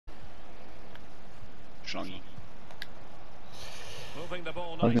Schlongy.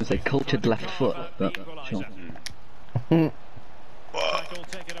 I was going to say cultured left foot, but sure.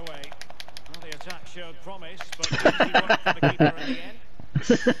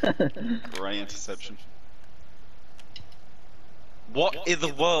 Great interception. What in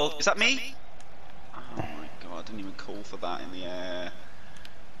the world? Is that me? Oh my god, I didn't even call for that in the air.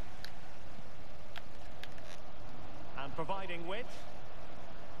 And providing width.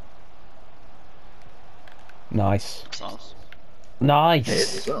 Nice. Class.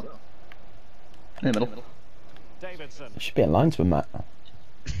 Nice. In the middle. Davidson. Should be a linesman, Matt.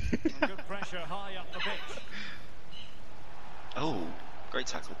 Good pressure high up the pitch. Oh, great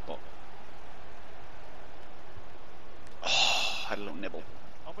tackle, Bob. Oh, had a little nibble.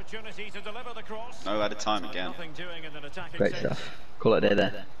 Opportunity to deliver the cross. No added time again. Nothing doing in an attacking Great sense. stuff. Call it a day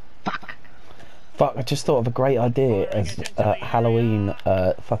there. Fuck. Fuck, I just thought of a great idea as Halloween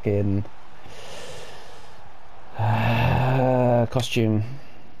fucking costume.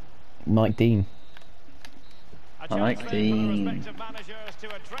 Mike Dean. Mike Dean.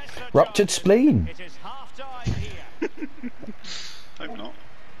 Ruptured spleen. It is half time here. Hope not.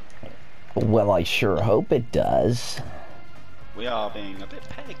 Well, I sure hope it does. We are being a bit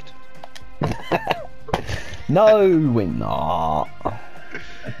pegged. No, we're not.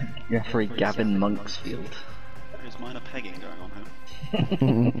 Referee Gavin Monksfield. There is minor pegging going on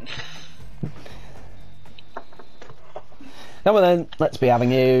here. Now then, let's be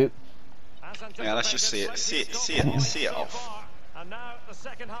having you. Yeah, let's just see it off. And now the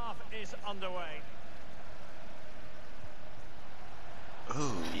second half is underway.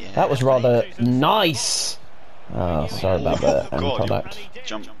 Oh yeah. That was rather nice. Oh, sorry about the end God, product. you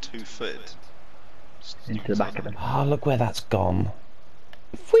jumped 2-footed. Into the back of him. Oh, look where that's gone.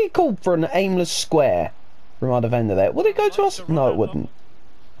 If we called for an aimless square from our defender there, would it go to us? No, it wouldn't.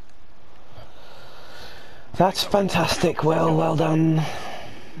 That's fantastic. Well done.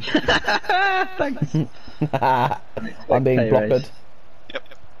 Thanks. I'm being blockered. Yep.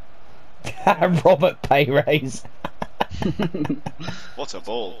 Robert pay raise. What a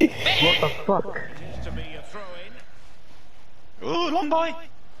ball. What the fuck? It is to be a throw in. Ooh, long by.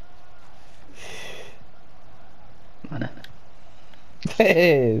 I know.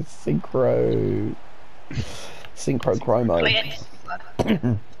 Synchro chromo.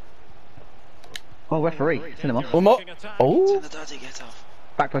 Oh, referee. Send him off. Oh, Turn the dirty get off.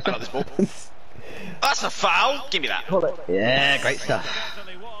 Back post. I like this ball. That's a foul. Give me that. Yeah, great stuff.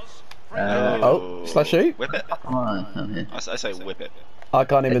 Certainly was. Oh, shall I shoot? Whip it. Come on. I'm here. I say whip it. I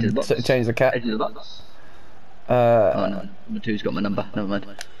can't Edge of even the box. change the cat. Edge of the box. Uh, Oh no, number 2's got my number. Never mind.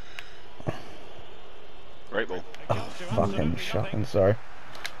 Great ball. fucking shocking, sorry.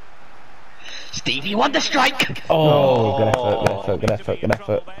 Stevie won the strike. Oh, good effort.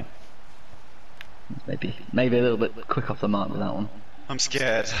 Maybe a little bit quick off the mark with that one. I'm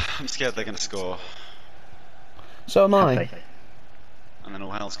scared. I'm scared they're going to score. So am I. Faith. And then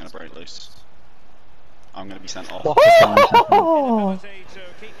all hell's going to break loose. I'm going to be sent off. What a challenge. Oh, To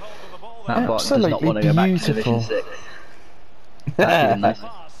keep hold of the ball That bot does not Absolutely want to go back to Division beautiful. 6. That's even nice.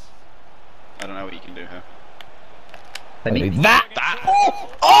 pass. I don't know what you can do here. Let me. that.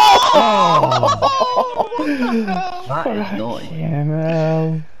 That is naughty. Yeah,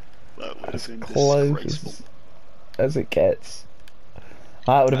 no. That would have been Close disgraceful. as it gets.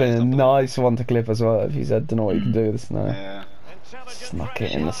 That would have been a nice one to clip as well if you said, don't know what you can do with this now. Yeah. Snuck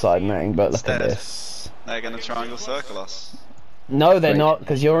it in the side netting, but look at Instead. this. They're going to triangle circle us. No, they're not,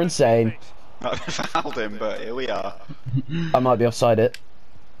 because you're insane. I fouled him, but here we are. I might be offside it.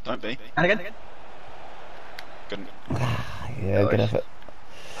 Don't be. And again. Good. Yeah, good effort.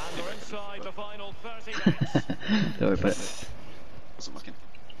 And we're inside the final 30 minutes. Don't worry about it. Wasn't looking.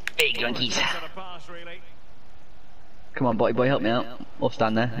 Big donkeys. Sort of pass, really. Come on, body boy, help me out. Or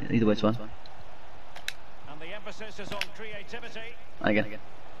stand there. Either way's fine. And the emphasis is on creativity. Again.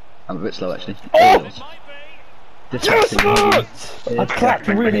 I'm a bit slow actually. Oh! It might be. Yes! I clapped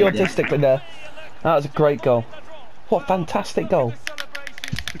really autistically there. That was a great goal. What a fantastic goal.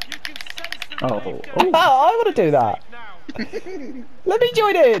 Oh. Oh, I want to do that. Let me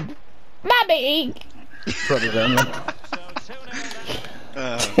join in. Mummy! Brothers only.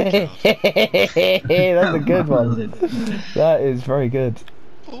 That's a good one. That is very good.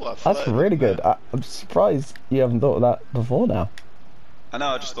 Oh, That's really good. I'm surprised you haven't thought of that before now. I know,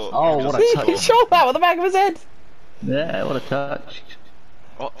 I just thought. Oh, what a He touch. shot that with the back of his head. Yeah, what a touch.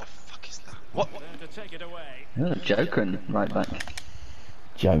 What the fuck is that? What? There to take it away. Oh, Joker and right back.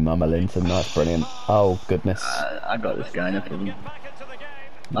 Joe Mama Linton, that's brilliant. Oh, goodness. I got this guy, no problem. Get back into the game.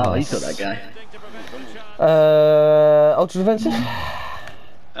 Oh, he's got that guy. Standing to prevent the chance. Ultra defensive?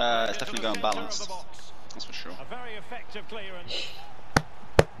 It's definitely going balanced. That's for sure. A very effective clearance.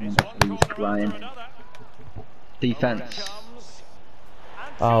 He's It's one corner flying. after another. Defense. Comes.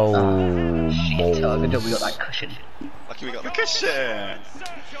 Oh, Shit, oh, good job balls. we got that cushion. Lucky we got the cushion.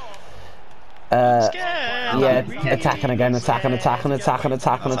 Yeah, Scared. attacking again, attacking.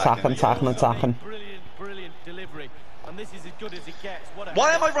 Brilliant delivery. And this is as good as it gets. What a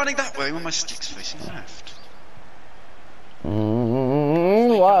Why am I running that way when my stick's facing left?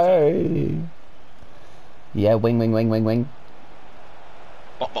 why? Yeah, wing.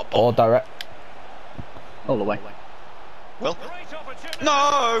 Bop, bop, bop. Or direct. All the way. Well, Great opportunity.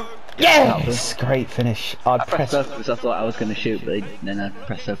 no! Yes! Great finish. I'd I pressed press. over because I thought I was going to shoot, but then I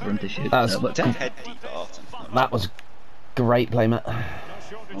pressed over for him to shoot. That was- But Head deep at Arton. That was great play, Matt. No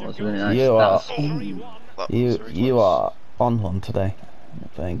shortage that of was goals. really nice. You That are- was- 3-1. That was very You close. are on one today. You're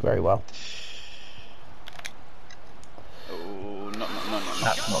playing very well. Oh, no.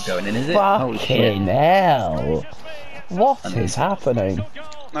 That's not going in, is it? Holy shit. Fucking hell! Gracious me, What is happening? it's a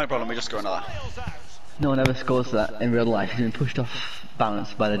goal. No problem, we just score another. Miles out. No one ever scores that in real life. He's been pushed off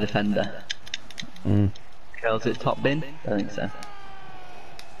balance by the defender. Curls it top bin? I think so.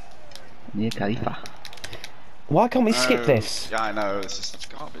 Near Khalifa. Why can't we skip this? Yeah, I know, this is such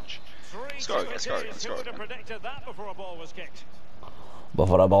garbage. Three Score again, to score it again, is. score Who would have again. predicted that before a ball was kicked?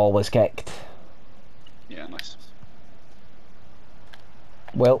 Before the ball was kicked. Yeah, nice.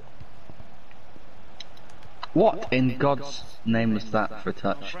 Well, What in God's name was that for a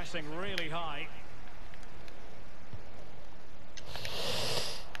touch? Pressing really high.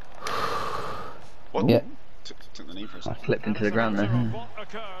 What? yeah. Took the knee for a I second. flipped into the ground Of there. what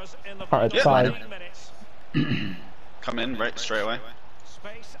occurs in the Alright, final fine. 15 minutes. Come in, right, straight away.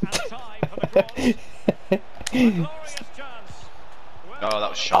 Space and time for the cross. A glorious chance. Well, Oh, that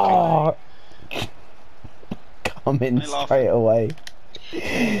was shocking. Oh, come in Hey, laugh. straight away.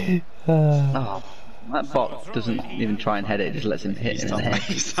 Oh, that bot doesn't even try and head it, just lets him hit He's him in the done, head.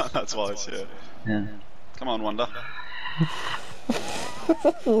 he's done that twice, yeah. Yeah. Come on, Wonder.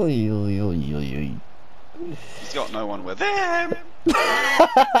 Oy, oy, oy, oy, oy. He's got no one with him.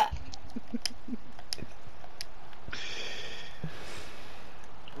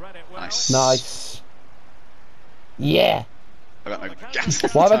 read it well. Nice. Nice. Yeah. I got no gas.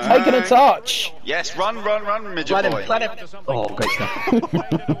 Why am I taking a touch? Yes, run, midget Let him, boy. let him. Oh, great stuff.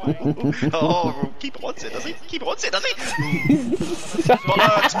 Oh, keeper wants it, does he? Keeper wants it, does he?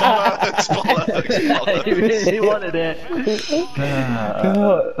 bollocks. He really wanted it.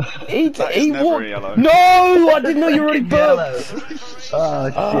 He That is never walked. yellow. No, I didn't know you were already Yellow. booked. Oh,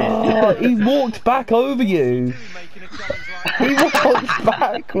 shit. Oh, he walked back over you. Making a challenge like He walked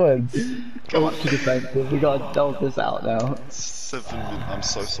backwards. Come on, too defensive. We gotta dole this out now. 7 minutes. I'm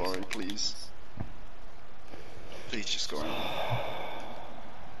so sorry, please. Please just go on.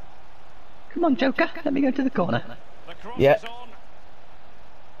 Come on, Joker. Let me go to the corner. the cross Yeah. is on.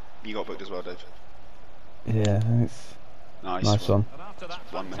 You got booked as well, Dave. Yeah, thanks. Nice, Nice one. And after that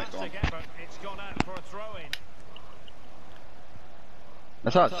 1 minute fantastic effort, it's gone out for a throw-in.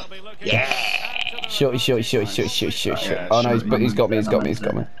 That's us. They'll be looking to the Shorty. Yeah, Oh no, he's shorty. got me.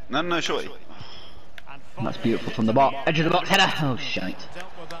 No, shorty. and That's beautiful from the box. Edge of the box header. Oh, shite. dealt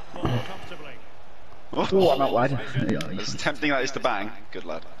with that ball comfortably. Oh, I'm not wide. As tempting that is to bang, good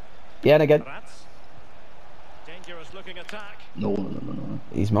lad. Yeah, and again. Rats. Dangerous looking attack. No.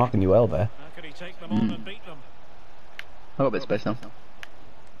 He's marking you well there. How could he take them on and beat them? I've got a bit of space now.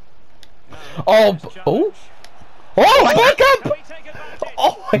 Oh, oh, oh, back Can up! we take advantage?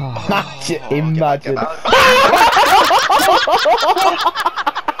 Oh, imagine.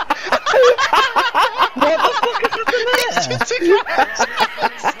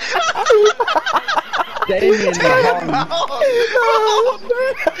 Damian, Mahon.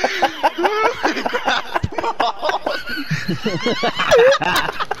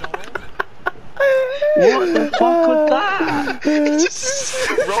 What the fuck was that? Just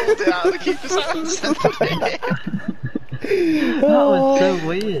rolled it out of the keeper's hands and put it in. That was so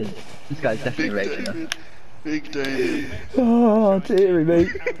weird. This guy's definitely Big raging. Damian. Big Damian. Oh, dearie me.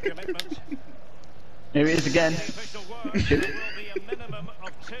 And commitment. Here he is again. Official word, there will be a minimum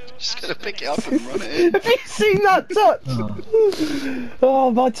of 2 Just gonna pick it up and run it in. Have you seen that touch?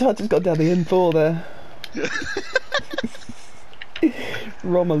 Oh, my touch has got down the M4 there.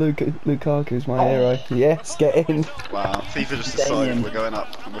 Lukaku's my hero. Yes, get in. Wow, FIFA just decided we're going up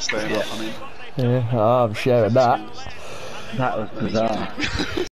and we're staying up. I mean, Yeah, I'm sharing that. That was bizarre.